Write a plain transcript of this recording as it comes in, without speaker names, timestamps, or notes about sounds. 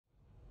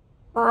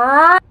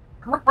Something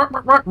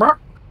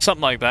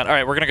like that. All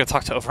right, we're gonna go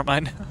talk to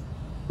Overmind.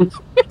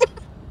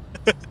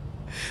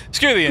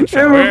 Screw the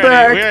intro. And we're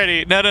back. We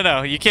already.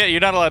 No. You can't.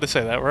 You're not allowed to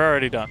say that. We're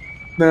already done.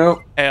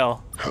 No.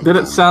 Hail. Did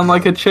it sound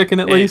like a chicken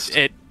at least?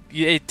 It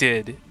did.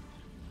 Did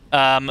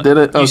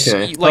it?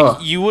 Okay.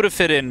 You would have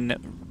fit in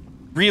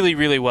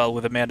really well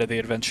with Amanda the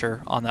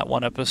Adventure on that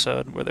one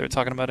episode where they were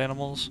talking about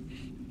animals.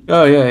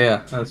 Oh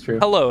yeah, that's true.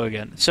 Hello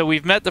again. So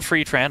we've met the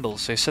Free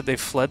Trandles. They said they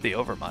fled the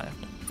Overmind.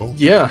 Oh,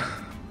 Yeah.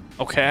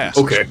 Okay.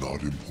 This is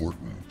not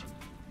important.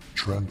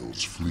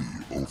 Trandles flee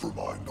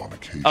Overmind on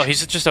occasion. Oh,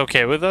 he's just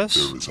okay with us?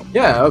 There is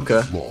a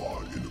okay.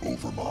 flaw in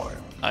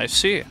Overmind. I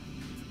see.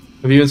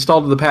 Have you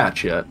installed the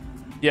patch yet?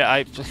 Yeah,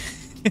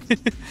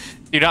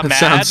 You're not That mad?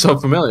 sounds so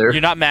familiar.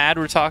 You're not mad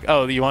we're talking...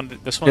 Oh, you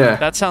want this one? Yeah.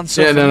 That sounds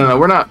so Yeah, familiar. no.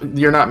 We're not.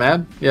 You're not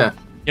mad? Yeah.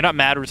 You're not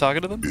mad we're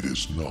talking to them? It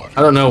is not.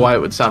 I don't know why it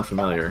would sound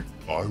familiar.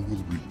 I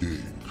will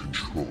regain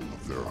control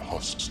of their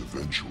husks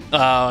eventually. Oh,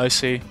 I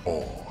see.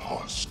 All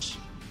husks.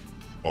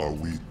 Are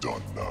we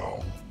done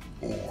now?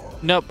 Or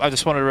Nope, I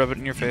just wanted to rub it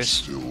in your you face.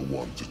 still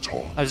want to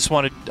talk? I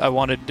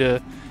wanted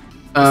to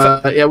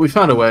Yeah, we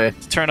found a way.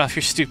 turn off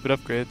your stupid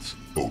upgrades.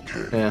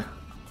 Okay. Yeah.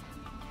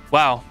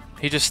 Wow.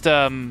 He just,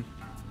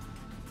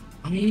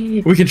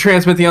 We can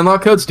transmit the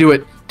unlock codes. Do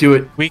it. Do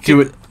it. We do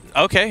could... it.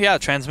 Okay, yeah,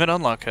 transmit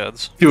unlock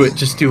codes. Do it.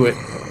 Just do it.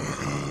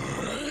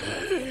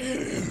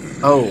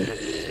 Oh.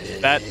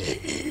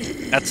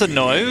 That's a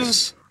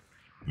noise?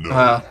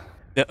 No,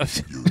 Yeah.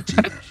 you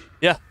did it.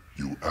 Yeah.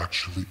 You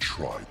actually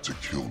tried to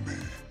kill me.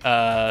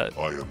 Uh,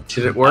 I am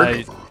Did it work?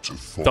 too clever to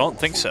fall don't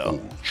think for so.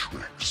 Old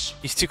tricks.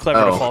 he's too clever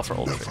to Oh. fall for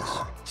old Never tricks.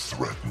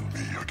 threaten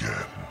me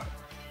again.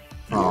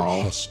 Your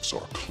Oh. husks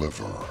are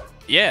clever.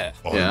 Yeah.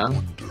 I Yeah.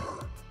 wonder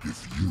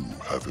if you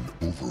have an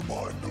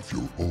overmind of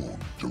your own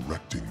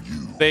directing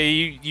you.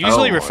 They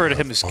usually Oh, refer to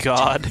him as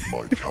God. Updated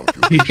my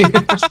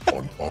calculations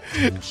on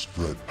optimal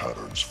spread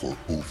patterns for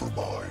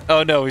overmind.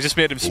 Oh no, we just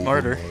made him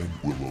smarter.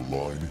 Overmind will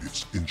align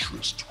its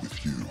interest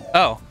with you.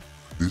 Oh.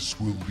 This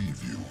will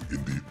leave you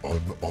in the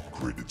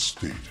unupgraded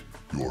state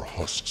your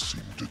husks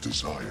seem to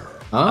desire.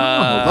 Oh,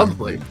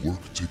 lovely.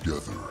 Work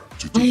together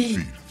to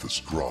defeat the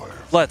Scribe.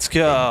 Let's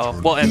go.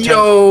 Well, and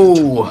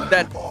Yo.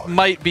 that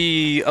might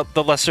be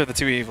the lesser of the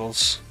two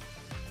evils.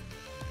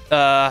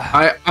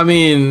 I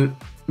mean,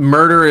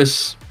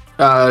 murderous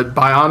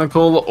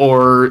bionicle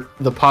or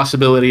the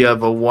possibility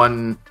of a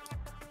one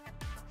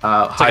It's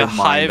like a hive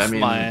mind. hive I mean,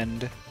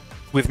 mind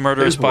with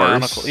murderous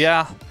there's worse. bionicle.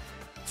 Yeah.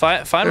 Fine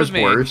with There's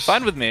me. worse.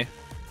 Fine with me.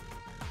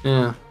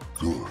 yeah.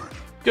 Good.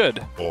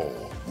 Good.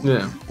 All will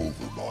Yeah. be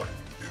overmind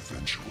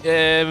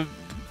eventually.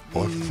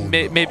 But for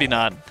now, Maybe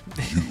not.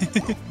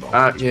 You will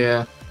not.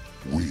 Yeah.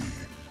 We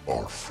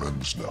are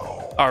friends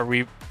now. Are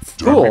we?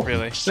 Cool. Are we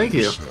really? Thank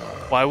you. Sad.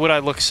 Why would I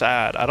look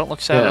sad? I don't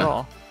look sad at Yeah.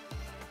 all.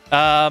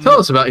 Tell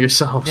us about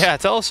yourselves. Yeah,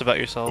 tell us about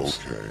yourselves.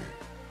 Okay.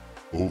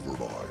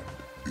 Overmind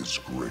is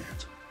great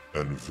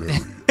and very.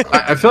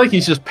 I feel like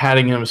he's just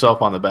patting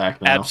himself on the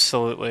back now.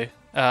 Absolutely.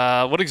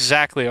 What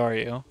exactly are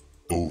you?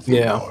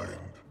 Overmind.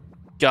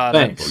 Got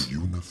Thanks. A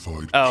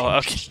unified Oh, okay.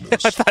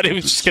 consciousness I thought he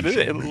was of just gonna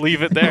decision-making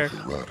leave it there.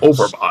 apparatus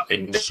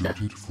Overmind.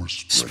 Suited for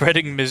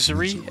Spreading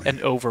misery misery and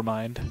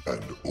overmind.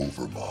 and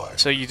overmind.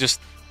 So you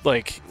just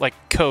like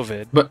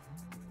COVID. But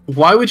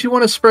why would you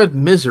want to spread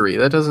misery?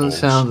 That doesn't Also,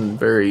 sound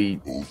very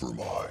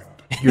Overmind.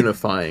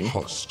 unifying.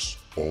 Husks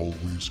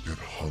always get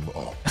hung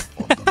up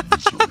on the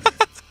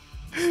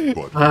misery.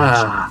 But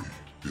Ah.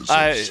 misery is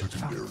I- a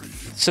secondary.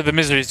 So the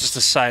misery is just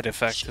a side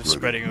effect of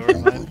spreading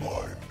Spreading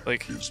overmind.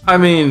 Like, is I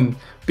mean,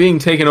 being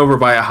taken over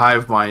by a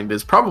hive mind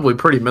is probably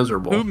pretty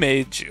miserable. who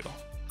made you?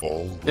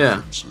 all Yeah.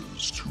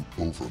 references to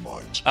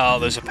overmind's Oh,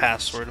 there's a creators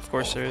password. Of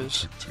course there are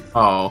is. protected.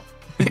 Oh,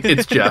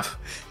 it's Jeff.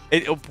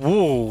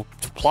 Whoa,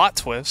 plot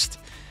twist.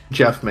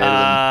 Jeff made him.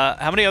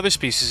 How many other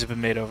species have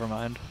been made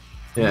overmind?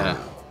 Yeah.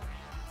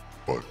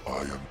 But I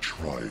am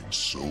trying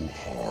so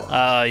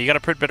hard. You gotta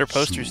print better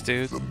posters, Soon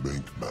dude. The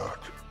Minkmac,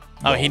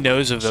 Oh, he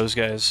knows of Malins, those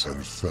guys.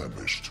 and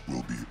famished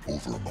will be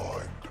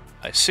overmind.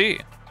 I see.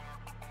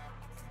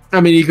 I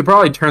mean, you could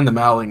probably turn the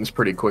Malings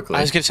pretty quickly.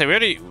 I was gonna say, we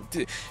already...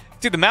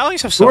 Dude, the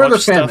Malings have so Who are the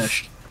much stuff.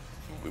 famished?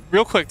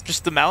 Real quick,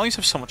 just the Malings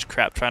have so much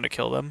crap trying to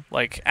kill them.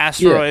 Like,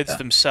 asteroids Yeah.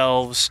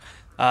 themselves,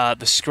 the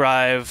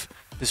Scribe,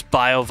 this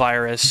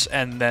biovirus,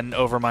 and then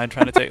Overmind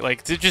trying to take...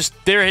 Like,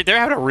 they're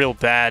having a real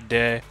bad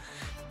day.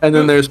 And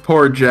then there's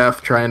poor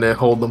Jeff trying to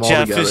hold them all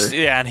Jeff together. is...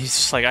 Yeah, and he's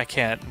just like, I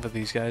can't with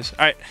these guys.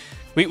 Alright,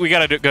 we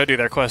gotta go do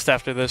their quest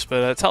after this,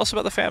 but tell us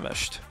about the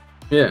Famished.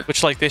 Yeah.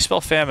 Which, like, they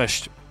spell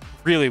Famished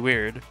really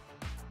weird.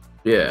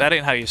 Yeah. That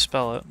ain't how you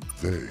spell it.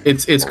 They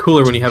It's are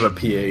cooler when you have a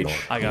potentially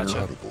PH. not I gotcha.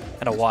 compatible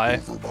And a with Y.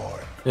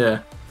 Overmind, Yeah.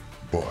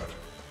 but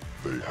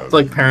they have It's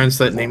like parents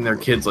that name their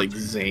kids like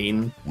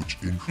Zane. which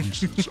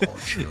increases our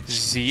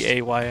chances.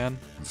 Z-A-Y-N.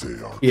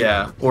 They are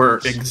Yeah. Or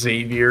cannibals.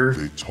 Xavier.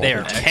 They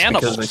are talk X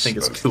cannibals. because they think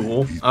it's as they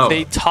cool. eat Oh.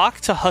 They talk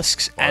to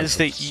husks I as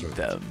they have eat sent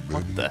them. many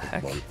What the of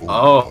heck? my own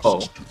Oh.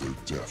 husks to their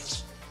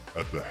deaths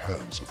at the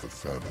hands of the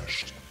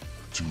famished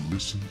to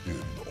listen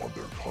in on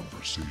their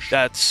conversation.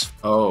 That's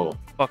Oh.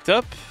 fucked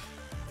up.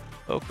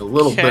 A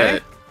little Okay.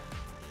 bit.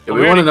 Yeah, Well,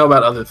 we we want to already- know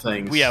about other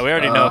things. Yeah, we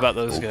already know about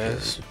those okay.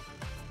 guys.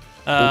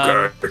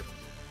 Okay.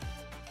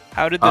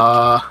 How did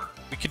the...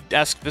 we could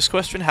ask this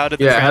question. How did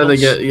the Yeah, how do they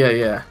Trandles- get?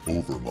 Yeah.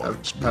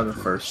 Overmind's How the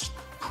makers first?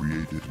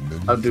 created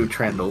many I'll do vectors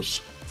Trandles.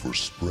 for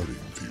spreading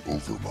the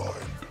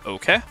Overmind.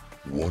 Okay.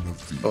 One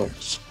of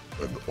these,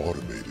 an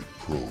automated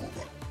probe,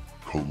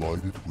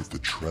 collided with the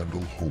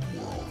Trandle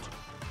homeworld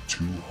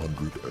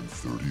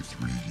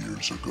 233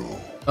 years ago.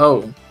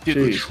 Oh, Dude,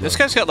 jeez. this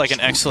guy's got like an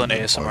Trandles excellent were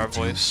the ASMR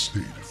ideal voice.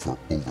 state for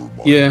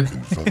Overmind Yeah.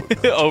 envelopment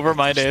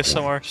Overmind at this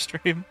ASMR point.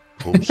 stream.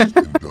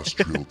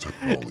 Post-industrial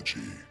technology.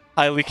 Highly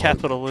highly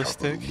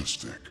capitalistic.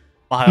 capitalistic.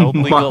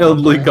 Mildly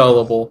Mildly gullible.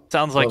 gullible.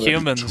 Sounds like Love it.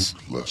 humans.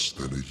 Took less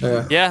than a Yeah.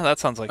 year. Yeah, that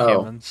sounds like Oh.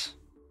 humans.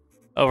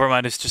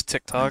 Overmind is just You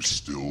TikTok.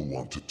 still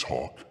want to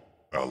talk,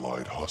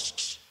 Allied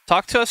husks?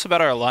 Talk to us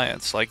about our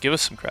alliance. Like, give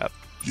us some crap.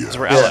 Because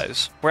we're Yeah.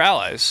 allies. We're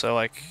allies, so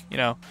like, you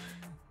know.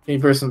 Can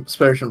you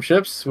spare some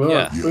ships? We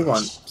want, Yeah. we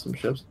want Yes. some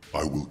ships.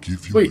 I will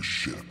give you Sweet. a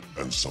ship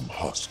and some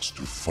husks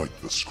to fight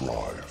the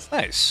scribe.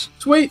 Nice.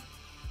 Sweet.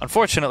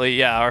 Unfortunately,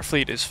 yeah, our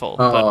fleet is full,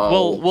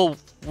 Oh.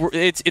 but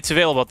it's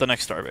available at the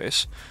next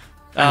starbase.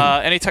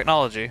 Any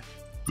technology?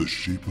 The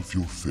shape of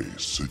your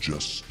face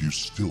suggests you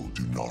still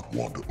do not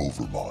want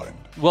Overmind.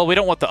 Well, we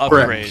don't want the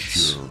Correct.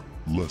 upgrades. Share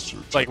lesser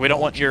Like, we don't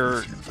want technology your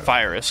with you then.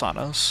 virus on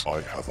us.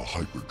 I have a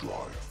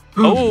hyperdrive.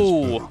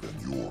 Oh. Better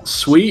than yours.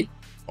 Sweet.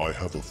 I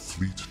have a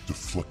fleet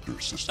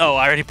deflector system. Oh,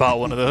 I already bought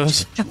one of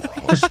those. Protect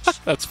your husks.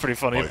 That's pretty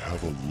funny. I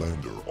have a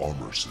lander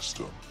armor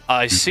system.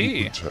 I It will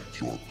see. protect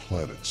your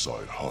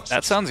planet-side husks.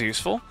 That sounds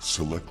useful.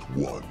 Select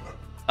one.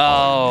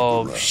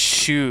 Oh, I need the rest.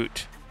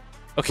 shoot.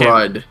 Okay,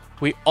 Crud.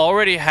 we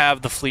already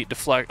have the fleet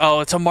deflector. Oh,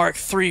 it's a Mark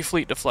III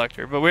fleet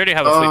deflector, but we already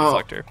have a fleet Oh.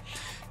 deflector.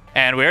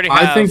 And we already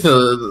have... I think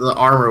the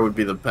armor would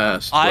be the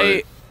best.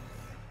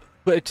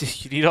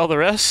 But you need all the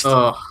rest?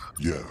 Ugh.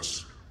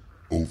 Yes.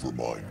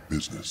 Overmind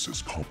business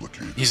is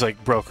complicated. He's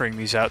like brokering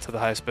these out to the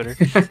highest bidder.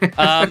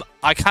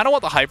 I kind of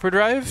want the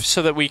hyperdrive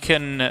so that we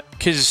can...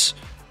 Because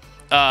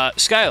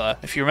Skyla,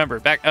 if you remember,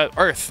 back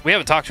Earth, we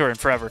haven't talked to her in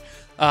forever.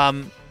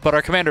 But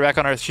our commander back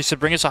on Earth, she said,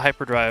 bring us a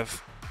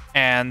hyperdrive.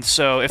 And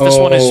so if this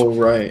one is...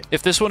 right.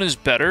 If this one is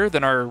better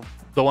than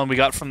the one we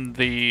got from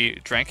the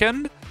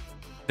Drankend,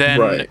 then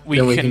Right. we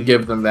then we can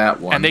give them that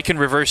one. and they can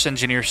reverse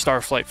engineer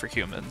Starflight for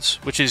humans,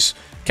 which is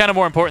kind of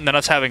more important than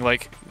us having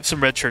like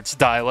some red shirts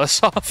die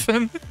less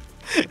often.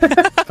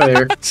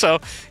 Fair. So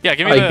yeah,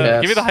 give me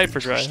the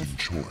hyperdrive. Interesting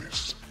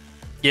choice.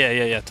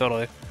 Yeah,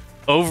 totally.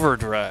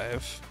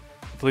 Overdrive.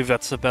 I believe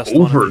that's the best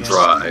one.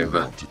 Overdrive.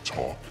 Want to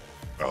talk,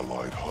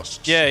 Allied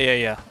husks?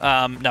 Yeah.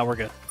 Now we're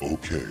good.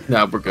 Okay.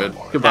 No, we're good.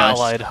 Allied. Goodbye.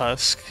 Allied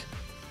Husk.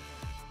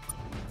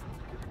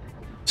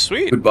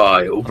 Sweet.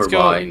 Goodbye, Let's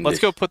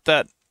Overmind. go put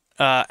that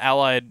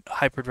Allied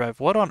hyperdrive.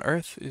 What on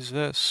earth is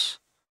this?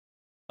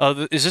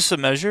 Oh, is this a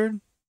measured?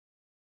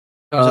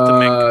 Or is it the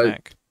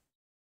mink?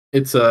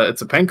 It's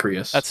a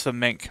pancreas. That's the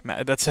mink.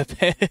 That's a.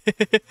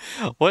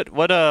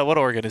 what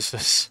organ is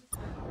this?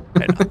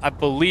 Right, I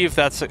believe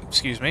that's.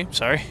 Excuse me.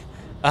 Sorry.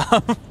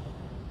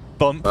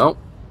 Bump. well.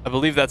 I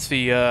believe that's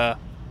the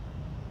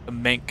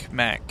mink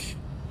mac,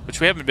 which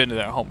we haven't been to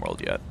their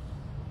homeworld yet.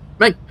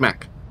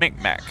 Mac. Mink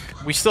mac.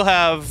 We still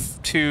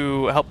have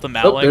to help the Oh,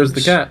 Malings. there's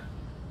the cat.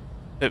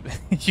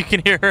 You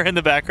can hear her in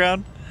the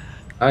background.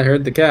 I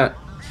heard the cat.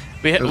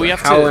 We There's have a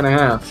howl to. and a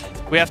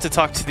half. We have to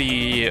talk to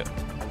the.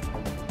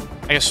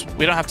 I guess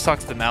we don't have to talk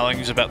to the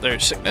Malings about their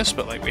sickness,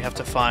 but like we have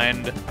to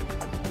find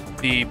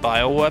the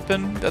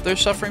bioweapon that they're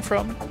suffering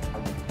from.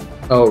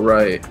 Oh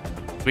right.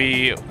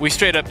 We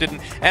straight up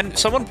didn't. And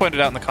someone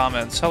pointed out in the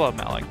comments. Hello,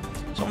 Maling.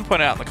 Someone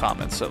pointed out in the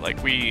comments that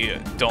like we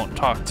don't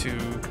talk to,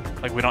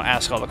 like we don't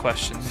ask all the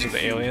questions of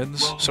the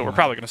aliens. So we're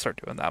probably gonna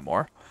start doing that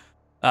more.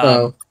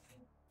 Oh.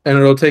 And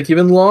it'll take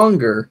even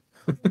longer.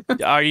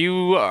 Are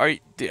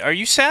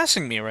you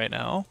sassing me right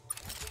now?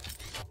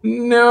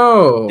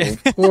 No,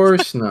 of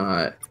course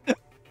not.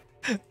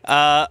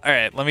 All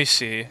right. Let me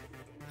see.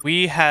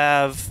 We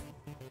have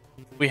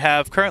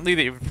currently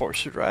the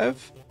Enforcer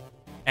Drive,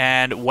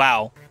 and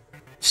wow,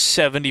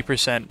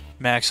 70%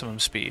 maximum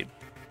speed.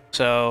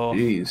 So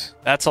Jeez.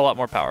 that's a lot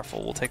more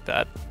powerful. We'll take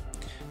that.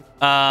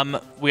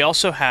 We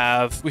still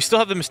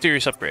have the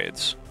mysterious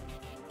upgrades,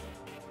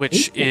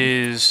 which Ooh.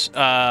 is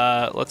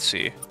let's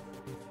see.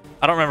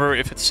 I don't remember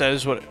if it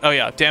says what. Oh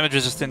yeah, damage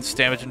resistance,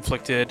 damage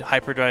inflicted,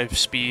 hyperdrive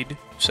speed.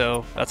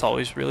 So that's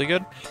always really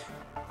good.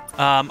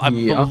 I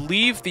Yeah.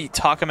 believe the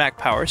Tokamak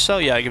power cell,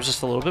 yeah, it gives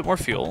us a little bit more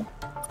fuel.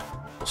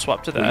 We'll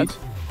swap to that.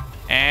 Sweet.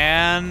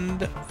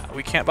 And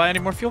we can't buy any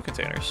more fuel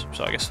containers.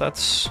 So I guess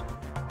that's...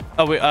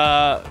 Oh,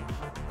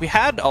 we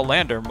had a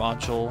lander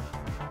module.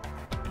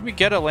 Did we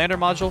get a lander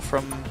module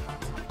from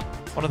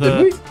one of the...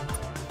 Did we?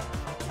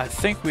 I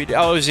think we did.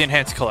 Oh, it was the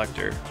enhanced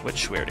collector,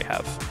 which we already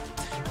have.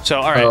 So,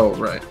 alright. Oh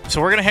right.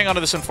 So we're going to hang on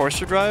to this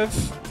Enforcer Drive.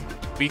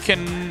 We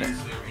can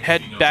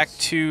head back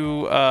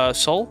to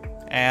Seoul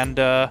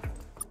and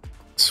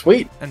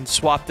Sweet.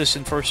 swap this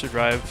Enforcer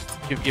Drive.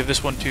 Give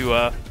this one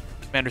to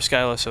Commander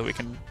Skyla so we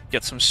can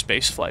get some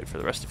space flight for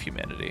the rest of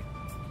humanity.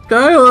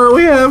 Skylar,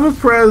 we have a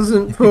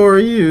present for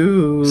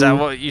you. Is that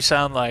what you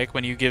sound like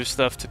when you give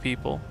stuff to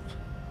people?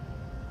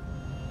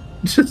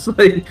 Just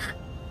like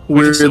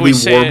weirdly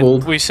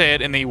warbled. We say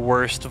it in the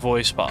worst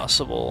voice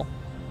possible,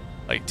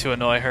 like to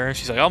annoy her.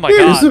 She's like, "Oh my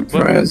Here's god, a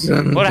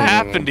present. what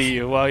happened to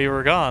you while you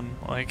were gone?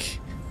 Like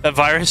that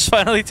virus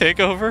finally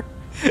take over?"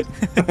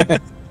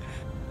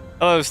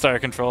 Hello, Star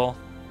Control.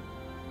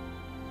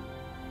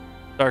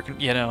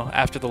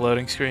 After the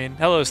loading screen.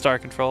 Hello, Star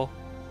Control.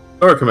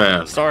 Star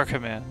Command. Star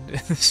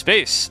Command.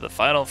 Space, the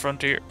final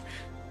frontier.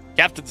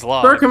 Captain's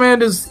log. Star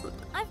Command is.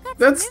 I've got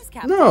That's some news,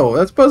 Captain. no,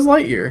 that's Buzz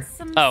Lightyear.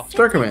 Some Oh.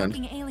 Star Command.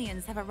 sickly-looking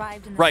aliens have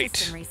arrived in the Right.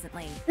 system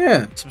recently.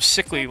 Yeah. Some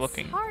sickly It's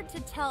looking. hard to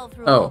tell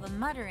through Oh. all the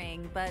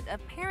muttering, but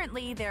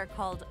apparently they're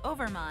called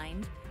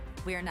Overmind.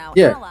 We're now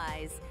Yeah.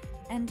 allies,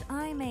 and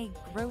I'm a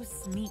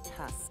gross meat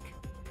husk.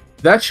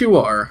 That you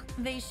are.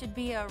 They should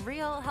be a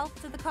real help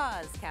to the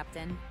cause,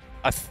 Captain.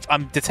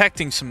 I'm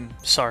detecting some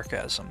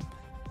sarcasm.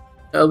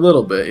 A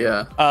little bit,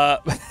 yeah. Why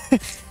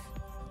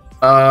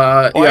Yeah,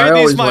 are I these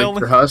always my liked only-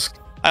 your husk.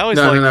 I always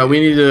No, liked no, no.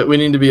 We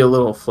need to be a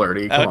little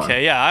flirty. Come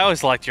Okay, yeah, I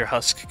always liked your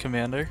husk,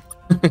 Commander.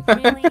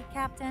 Really,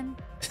 Captain?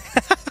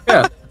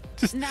 on.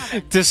 Now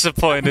then,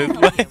 Disappointed,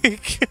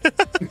 like.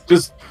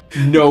 Just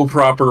no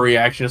proper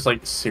reaction. It's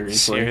like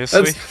seriously.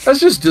 Seriously? That's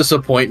just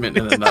disappointment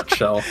in a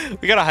nutshell.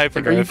 We got a Like,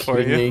 are you hyperdrive for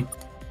kidding you. me?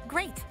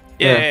 great.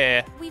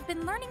 Yeah. We've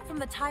been learning from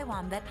the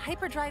Taiwan that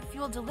hyperdrive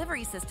fuel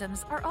delivery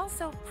systems are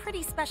also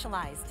pretty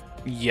specialized.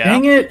 Yeah.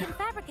 Dang We it. can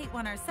fabricate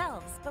one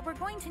ourselves, but we're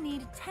going to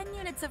need 10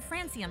 units of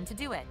francium to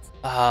do it.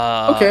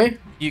 Okay.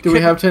 You Do we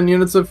could- have 10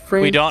 units of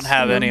frame? We don't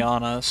have any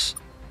on us.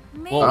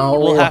 Maybe We'll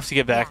Oh. have to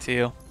get back to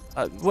you.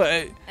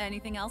 What?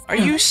 Anything else? Are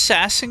you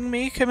sassing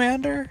me,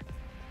 Commander?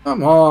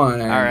 Come on.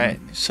 All right.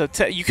 So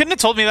you couldn't have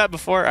told me that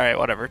before. All right,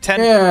 whatever. 10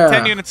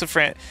 Yeah. units of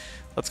Fran.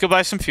 Let's go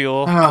buy some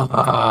fuel.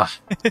 Ah,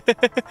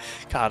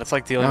 God, it's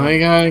like dealing now we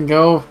with. gotta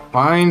go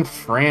find We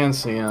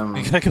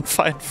Francium. gotta go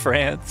find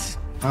France.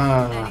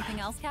 Anything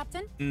else,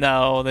 Captain?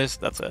 No, that's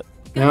it.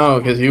 No,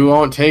 because you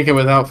won't take it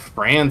without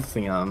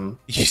Francium.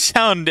 You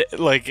sound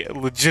like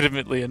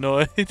legitimately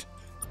annoyed.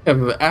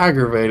 I'm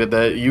aggravated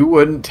that you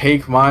wouldn't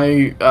take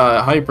my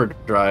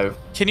hyperdrive.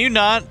 Can you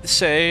not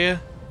say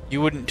you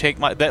wouldn't take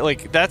my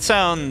that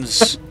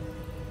sounds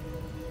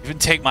you would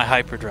take my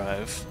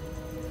hyperdrive.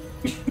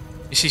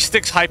 You see,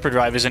 Stick's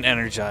hyperdrive isn't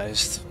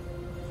energized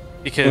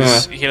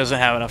because he doesn't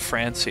have enough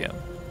francium.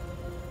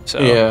 So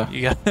Yeah.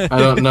 you got I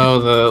don't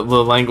know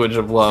the language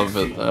of love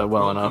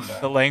well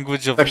enough. the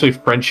language of Actually,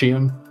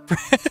 Frenchium.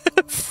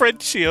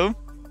 Francium.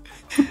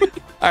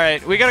 All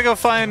right, we gotta go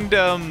find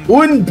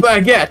Une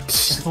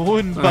baguette.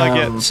 one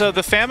baguette. Um, So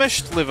the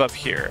famished live up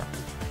here.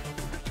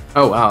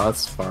 Oh wow,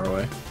 that's far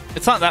away.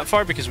 It's not that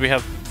far because we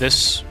have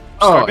this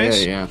Oh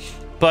starbase. yeah.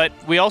 But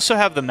we also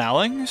have the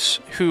Malings,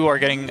 who are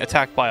getting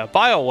attacked by a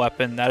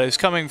bioweapon that is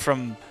coming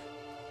from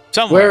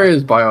somewhere. Where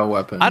is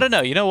bioweapon? I don't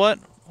know. You know what?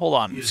 Hold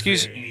on.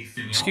 Excuse me,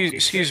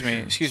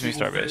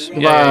 Starbase.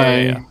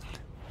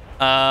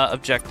 Bye.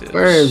 Objectives.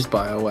 Where is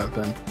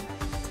bioweapon?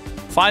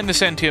 Find the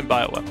sentient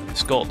bioweapon.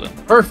 It's golden.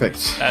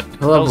 Perfect. That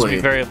tells me Lovely.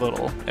 very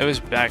little. It was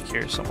back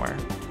here somewhere.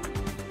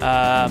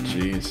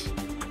 Jeez.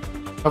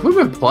 Have we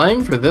been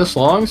playing for this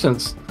long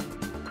since?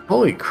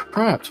 Holy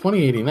crap!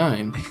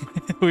 2089.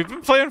 We've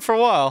been playing for a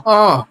while.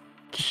 Oh,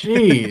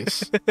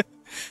 jeez.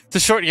 It's a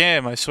short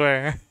game, I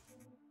swear.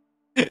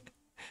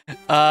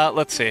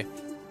 Let's see.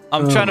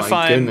 I'm trying to my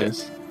find.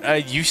 Goodness.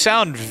 You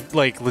sound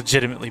like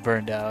legitimately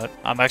burned out.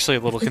 I'm actually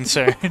a little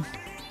concerned.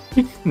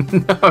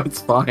 No,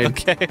 it's fine.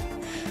 Okay.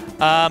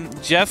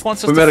 Jeff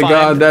wants us We to met a find.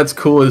 god that's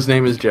cool. His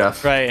name is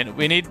Jeff. Right, and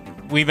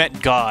we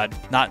meant God,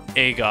 not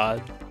a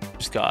god,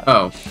 just God.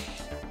 Oh,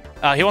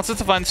 He wants us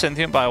to find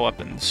sentient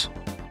bioweapons.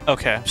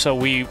 Okay, so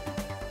we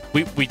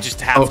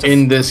just have to.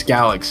 in this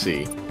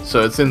galaxy.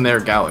 So it's in their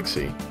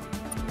galaxy.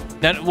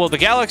 Then, well, the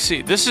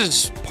galaxy. This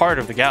is part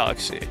of the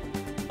galaxy.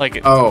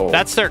 Like, Oh.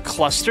 that's their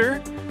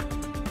cluster.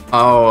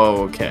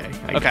 Oh, okay.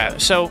 I get Okay,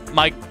 it. so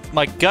my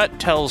gut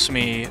tells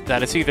me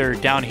that it's either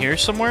down here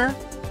somewhere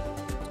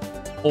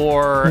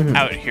or Mhm.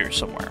 out here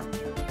somewhere.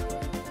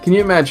 Can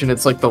you imagine?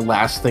 It's like the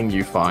last thing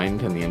you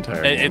find in the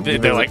entire game.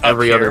 They're like up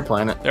every here. other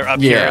planet. They're up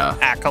Yeah.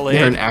 here. Accolade.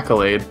 They're an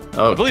accolade.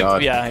 Oh I believe,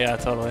 god. yeah,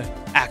 totally.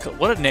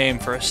 What a name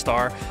for a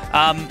star.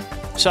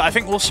 So I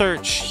think we'll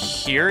search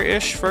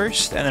here-ish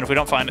first, and then if we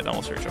don't find it, then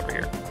we'll search over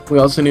here. We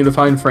also need to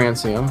find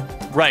Francium.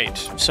 Right.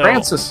 So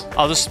Francis.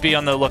 I'll just be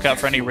on the lookout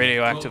for any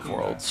radioactive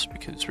worlds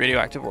because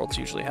radioactive worlds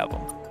usually have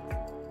them.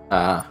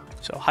 Ah.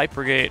 So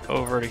Hypergate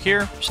over to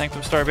here,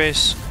 Sanctum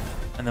Starbase,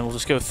 and then we'll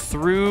just go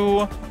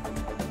through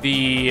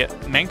the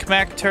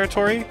Menkmak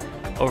territory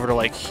over to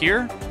like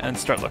here and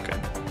start looking.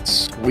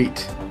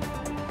 Sweet.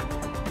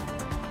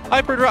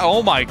 Hyperdrive.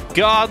 Oh my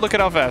God! Look at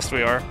how fast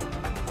we are.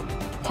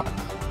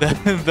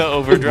 The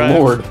overdrive. Good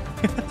Lord.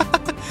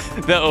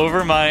 The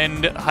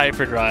Overmind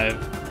hyperdrive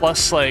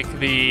plus like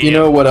the. You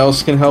know what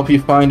else can help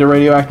you find a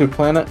radioactive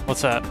planet?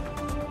 What's that?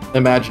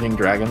 Imagining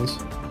dragons.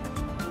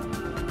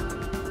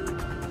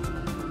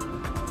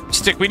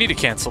 Stick. We need to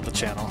cancel the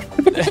channel.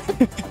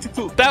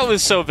 That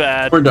was so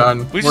bad. We're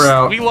done. We're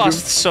out. We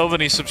lost so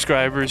many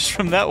subscribers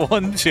from that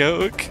one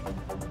joke.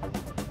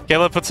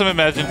 Caleb, put some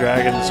Imagine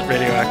Dragons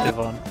Radioactive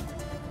on.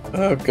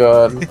 Oh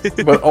god.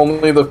 But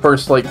only the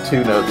first, like,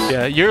 2 notes.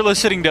 Yeah, you're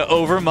listening to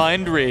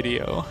Overmind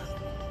Radio.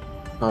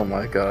 Oh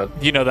my god.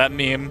 You know that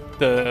meme?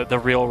 The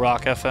Real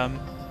Rock FM?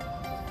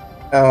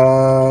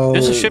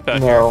 There's a ship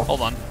out here.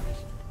 Hold on.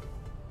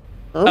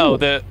 Oh,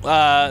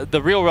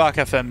 the Real Rock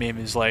FM meme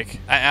is like...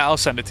 I'll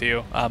send it to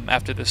you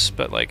after this,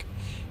 but like...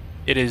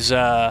 It is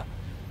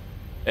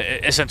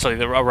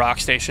essentially a rock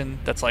station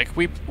that's like...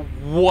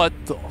 What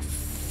the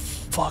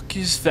fuck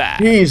is that?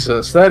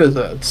 Jesus, that is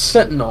a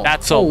Sentinel.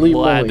 That's a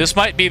lot. This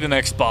might be the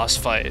next boss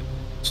fight.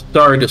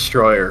 Star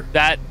Destroyer.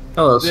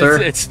 Hello,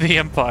 sir. It's the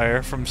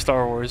Empire from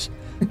Star Wars.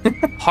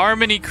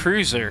 Harmony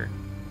Cruiser.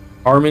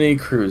 Harmony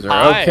Cruiser.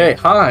 Hi. Okay,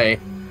 hi.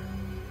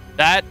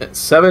 That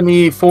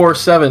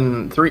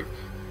 7473.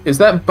 Is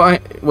that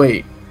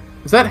wait?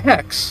 Is that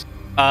Hex?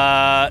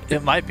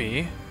 It might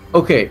be.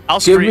 Okay,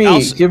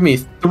 give me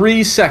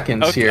 3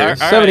 seconds okay, here. all right.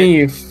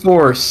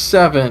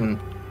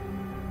 747.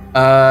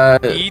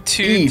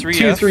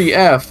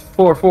 E23F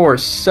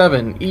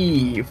 447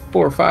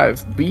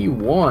 E45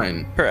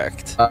 B1.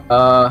 Correct.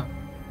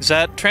 Does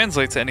that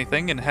translate to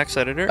anything in Hex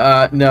Editor?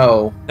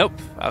 No. Nope.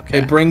 Okay.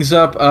 It brings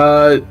up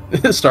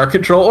Star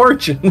Control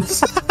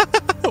Origins.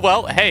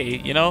 Well, hey,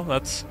 you know,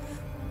 that's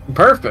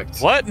perfect.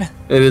 What?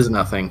 It is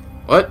nothing.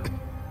 What?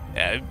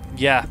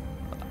 Yeah.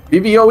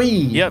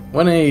 BBOE. Yep.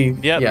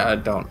 1A. Yep. Yeah, I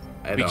don't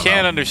We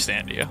can't know.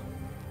 understand you.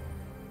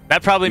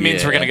 That probably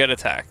means we're gonna get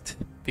attacked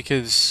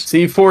because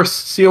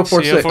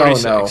CO46. Oh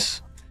no.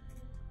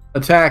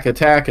 Attack!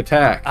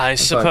 I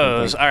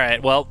suppose. All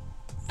right. Well,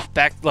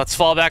 let's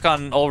fall back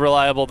on old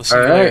reliable, the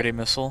singularity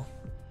missile.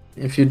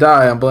 If you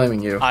die, I'm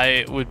blaming you.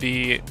 I would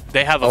be.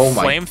 They have a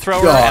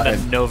flamethrower and a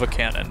Nova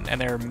cannon, and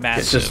they're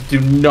massive. Just do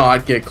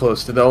not get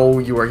close to them. Oh,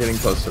 you are getting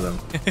close to them.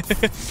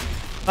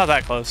 Not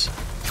that close.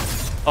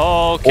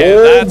 Okay.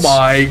 Oh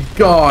my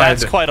god.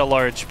 That's quite a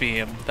large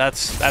beam.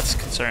 That's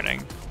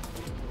concerning.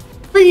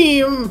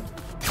 Beam.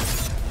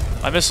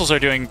 My missiles are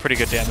doing pretty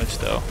good damage,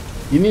 though.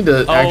 You need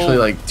to actually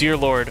like. Dear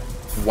Lord.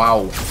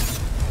 Wow.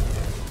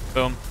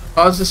 Boom.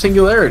 Cause the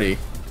singularity.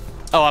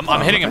 Oh,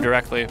 I'm hitting him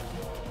directly.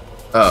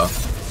 Oh.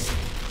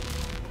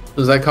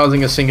 Is that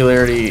causing a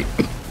singularity?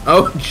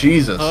 Oh,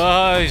 Jesus.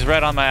 He's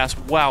right on my ass.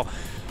 Wow.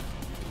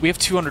 We have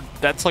 200.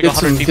 That's like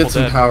 100 people dead. Get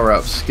some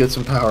power-ups. Get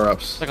some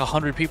power-ups. Like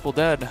 100 people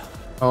dead.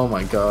 Oh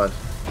my god.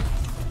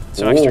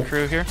 So extra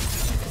crew here.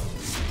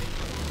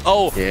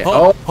 Oh. Yeah.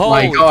 Oh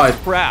my god.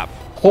 Crap.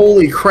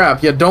 Holy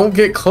crap. Yeah, don't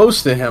get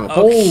close to him.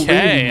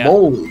 Okay. Holy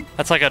moly.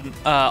 That's like an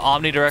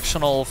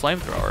omnidirectional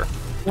flamethrower.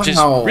 Which is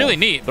really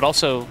neat, but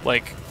also,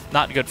 like,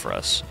 not good for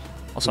us.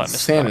 Also, I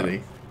missed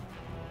Insanity.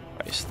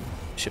 Christ.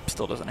 Ship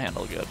still doesn't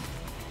handle good.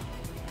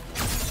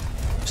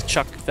 Just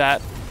chuck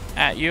that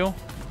at you.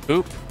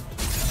 Boop.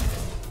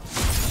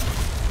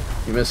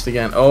 You missed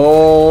again.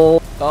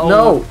 Oh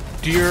no.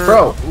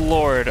 Dear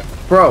Lord.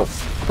 Bro.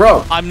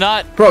 I'm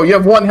not. Bro, you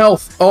have 1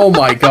 health. Oh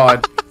my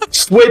god.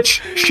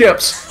 Switch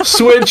ships.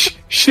 Switch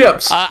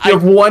ships. You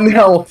have 1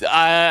 health.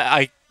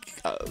 I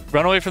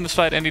run away from this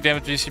fight. Any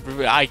damage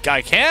DC. I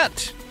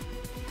can't.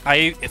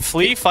 I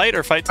flee, fight,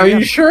 or fight to Are the you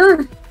end.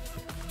 sure?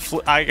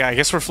 I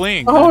guess we're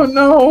fleeing. Oh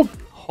no.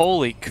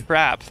 Holy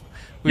crap.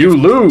 You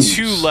lose.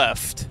 2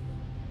 left.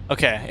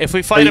 Okay, if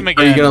we fight him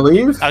again... Are you gonna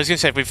leave? I was gonna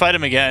say, if we fight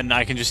him again,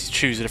 I can just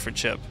choose a different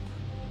ship.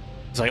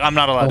 It's like, I'm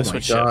not allowed to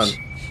switch ships.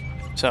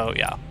 So,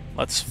 yeah,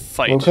 let's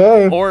fight.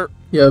 Okay. Or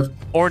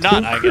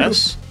not, I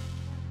guess.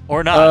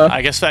 Or not.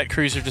 I guess that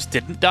cruiser just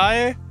didn't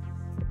die?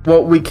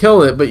 Well, we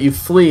kill it, but you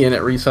flee and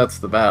it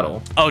resets the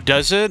battle. Oh,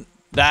 does it?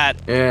 Yeah.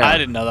 I Yeah.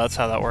 didn't know that's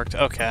how that worked.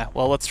 Okay,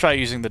 well, let's try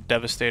using the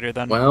Devastator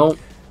then. Well,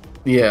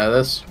 yeah,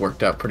 this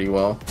worked out pretty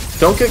well.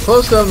 Don't get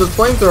close to the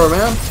flamethrower,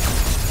 man.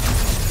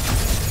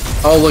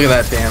 Oh, look at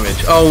that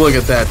damage. Oh, look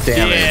at that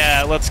damage.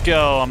 Yeah, let's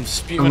go. I'm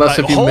spewing. Unless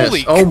if you Holy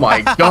miss. Oh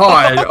my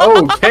god.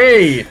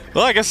 Okay.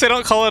 Well, I guess they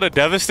don't call it a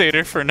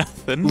Devastator for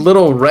nothing.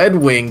 Little Red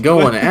Wing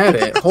going at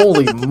it.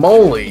 Holy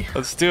moly.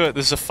 Let's do it.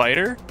 This is a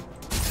fighter.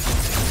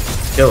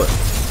 Kill it.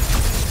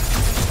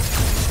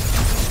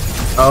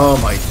 Oh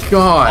my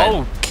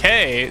god.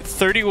 Okay.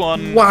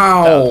 31.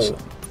 Wow.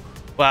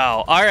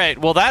 Wow. All right.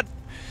 Well, that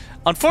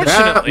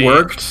unfortunately that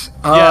worked.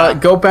 Yeah.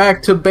 Go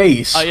back to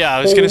base. Yeah,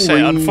 I was gonna say.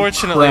 Holy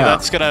Unfortunately, crap.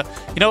 that's gonna.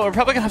 You know, we're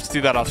probably gonna have to do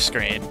that off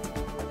screen.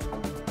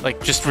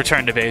 Like, just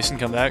return to base and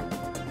come back.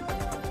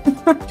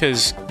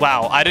 Because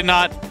wow, I did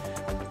not.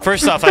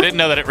 First off, I didn't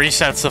know that it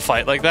resets the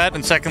fight like that,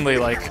 and secondly,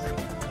 like,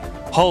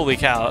 holy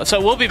cow.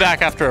 So we'll be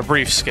back after a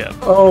brief skip.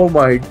 Oh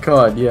my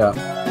god,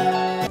 yeah.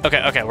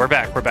 Okay, we're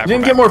back. You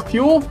didn't get more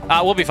fuel?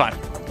 We'll be fine.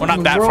 We're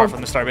not that far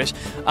from the starbase.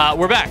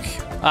 We're back.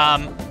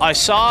 I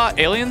saw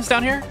aliens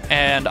down here,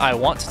 and I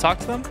want to talk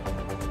to them.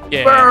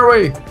 Yeah. Where are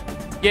we?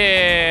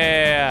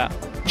 Yeah.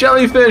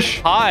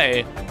 Jellyfish.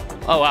 Hi.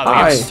 Oh wow, they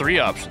Hi. have 3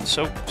 options.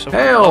 So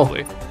Hail.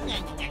 lovely.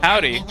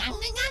 Howdy.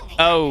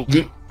 Oh.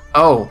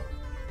 Oh.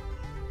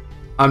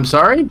 I'm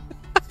sorry?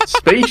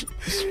 Space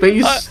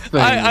things.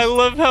 I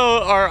love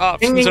how our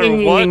options are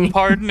what,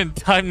 pardon, and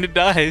time to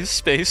die.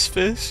 Space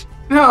fish.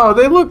 No,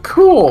 they look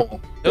cool.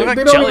 They look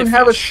like don't even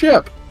have a jellyfish.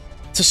 ship.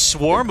 It's a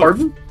swarm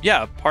Pardon? of.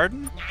 Yeah,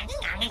 pardon.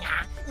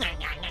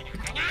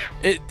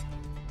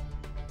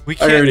 We I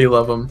can't. already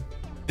love them.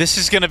 This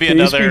is gonna be Can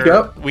you speak another.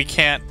 up? We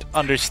can't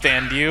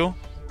understand you.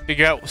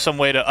 Figure out some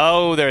way to.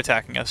 Oh, they're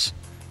attacking us.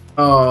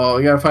 Oh,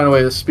 you gotta find a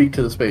way to speak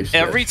to the space.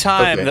 Every fish.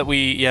 time Okay. that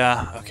we.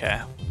 Yeah. Okay.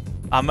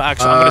 I'm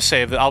gonna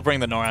save it. I'll bring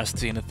the Norast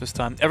Zenith this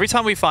time. Every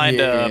time we find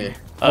Yeah.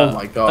 Oh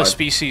my God. a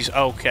species.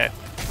 Okay.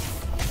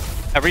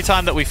 Every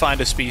time that we find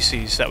a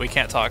species that we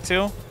can't talk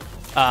to,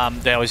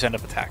 they always end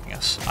up attacking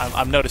us.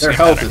 I'm noticing Their a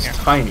health pattern is here.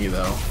 tiny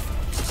though.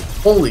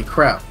 Holy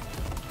crap.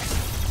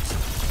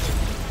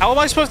 How am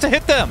I supposed to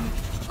hit them?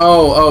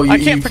 Oh, I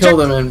you can't kill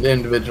them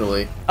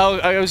individually. Oh,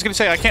 I was gonna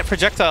say I can't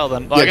projectile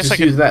them. Well, Yeah, I guess just I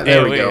can use that.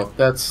 There we AoE. go.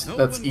 That's No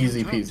one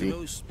easy can talk to peasy.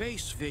 those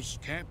space fish,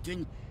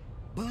 Captain.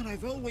 But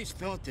I've always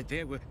thought that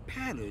there were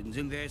patterns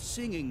in their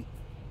singing.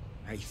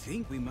 I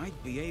think we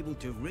might be able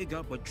to rig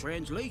up a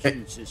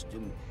translation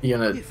system. You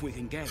gonna if we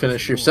can gather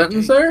finish some your more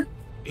sentence data. there?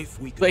 If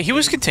we could Wait, he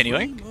was gain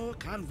continuing? 3 more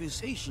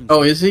conversations.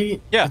 Oh, is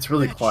he? Yeah. It's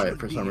really That quiet should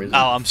for be some reason.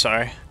 Oh, I'm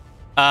sorry.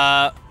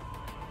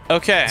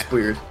 Okay. It's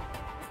weird.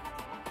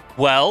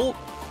 Well,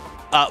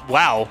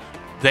 wow.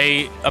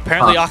 They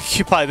apparently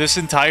occupy this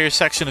entire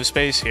section of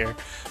space here.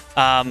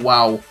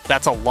 Wow.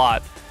 That's a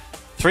lot.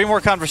 3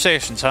 more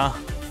conversations, huh?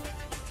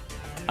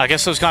 I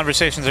guess those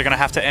conversations are going to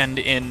have to end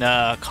in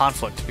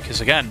conflict because,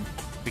 again,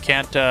 we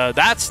can't...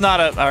 that's not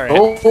a... All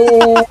right.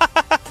 Oh.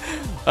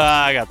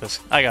 I got this.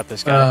 I got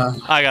this guy.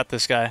 I got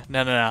this guy.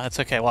 No, no, no. It's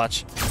okay.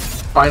 Watch.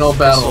 Final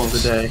battle of the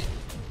Missiles. day.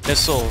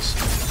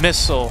 Missiles.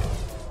 Missile.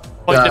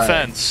 Point Die.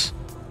 defense.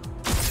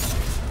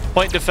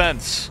 Point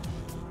defense.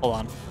 Hold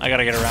on. I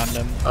gotta get around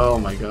him. Oh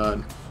my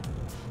god.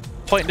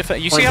 Point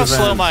defense. You Point see how slow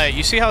defense. my...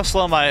 You see how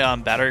slow my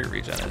battery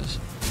regen is?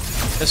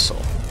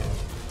 Missile.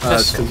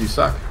 That's because you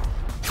suck.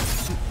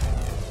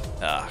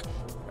 Ah,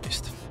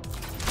 Christ.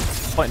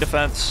 Point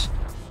defense.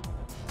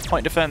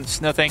 Point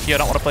defense. No, thank you. I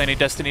don't want to play any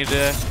Destiny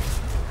today.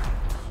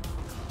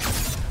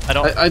 I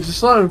don't. I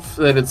just love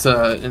that it's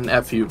an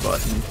FU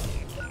button.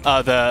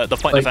 The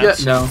point Like,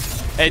 defense.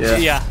 yeah, no.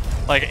 Yeah.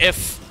 Like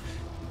if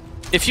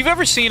you've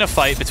ever seen a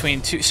fight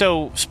between two,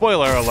 so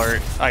spoiler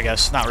alert, I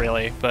guess not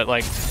really, but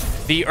like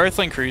the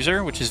Earthling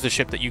cruiser, which is the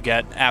ship that you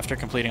get after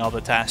completing all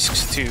the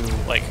tasks to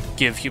like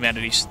give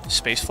humanity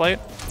space flight.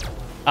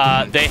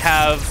 They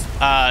have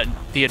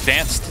the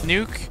advanced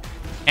nuke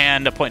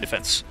and a point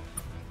defense,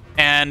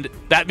 and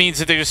that means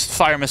that they just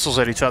fire missiles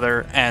at each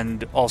other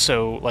and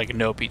also like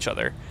nope each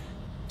other.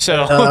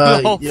 So,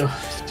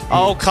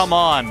 oh come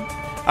on!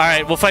 All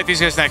right, we'll fight these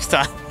guys next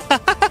time.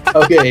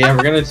 Okay, yeah,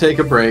 we're gonna take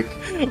a break.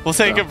 We'll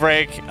take a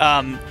break.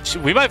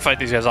 We might fight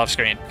these guys off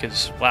screen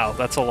because wow,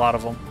 that's a lot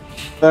of them.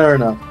 Fair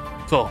enough.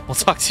 Cool. We'll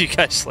talk to you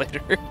guys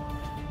later.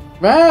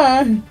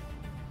 Bye.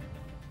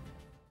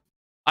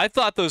 I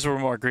thought those were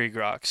more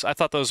Greegroks. I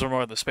thought those were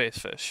more the space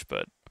fish,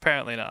 but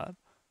apparently not.